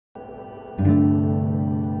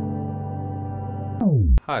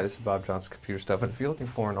Hi, this is Bob Johnson, Computer Stuff, and if you're looking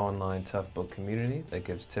for an online Toughbook community that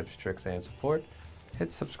gives tips, tricks, and support, hit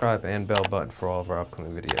the subscribe and bell button for all of our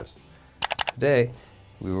upcoming videos. Today,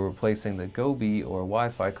 we were replacing the Gobi or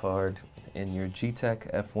Wi-Fi card in your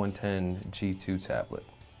Getac F110 G2 tablet.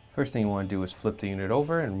 First thing you want to do is flip the unit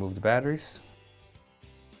over and remove the batteries.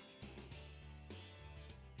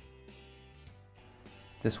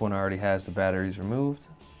 This one already has the batteries removed.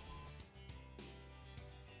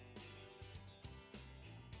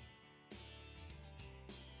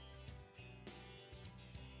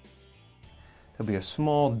 There'll be a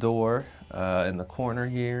small door in the corner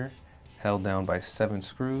here, held down by 7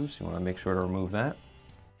 screws. You want to make sure to remove that.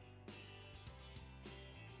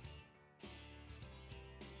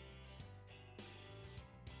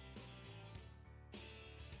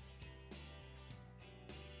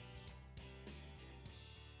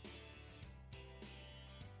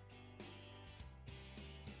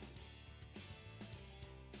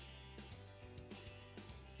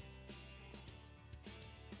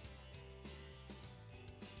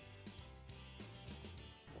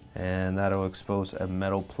 And that'll expose a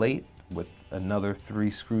metal plate with another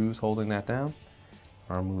 3 screws holding that down.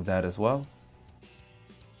 I'll remove that as well.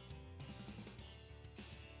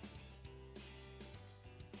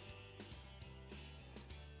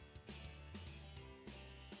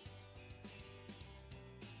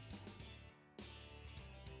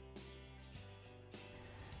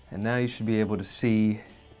 And now you should be able to see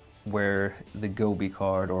where the Gobi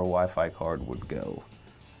card or Wi-Fi card would go.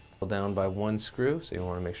 Down by 1 screw, so you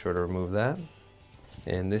want to make sure to remove that.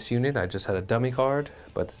 In this unit, I just had a dummy card,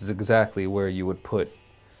 but this is exactly where you would put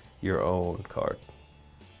your own card.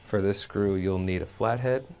 For this screw, you'll need a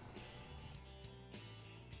flathead.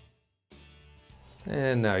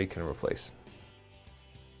 And now you can replace.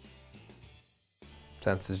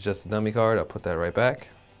 Since it's just a dummy card, I'll put that right back.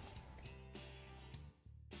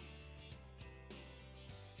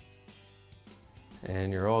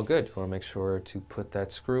 And you're all good. You want to make sure to put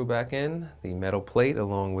that screw back in, the metal plate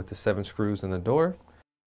along with the 7 screws in the door.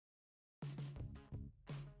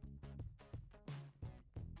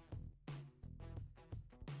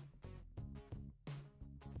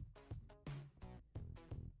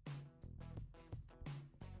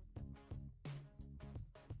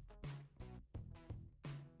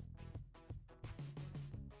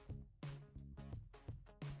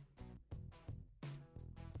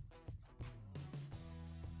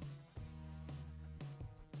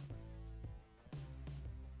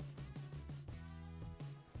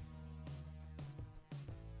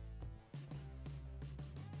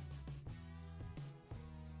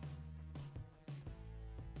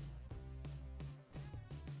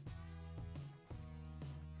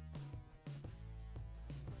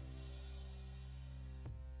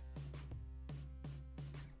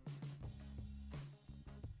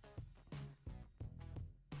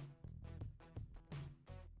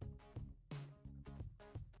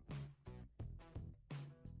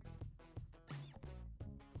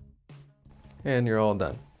 And you're all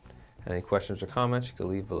done. Any questions or comments you can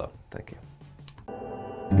leave below. Thank you.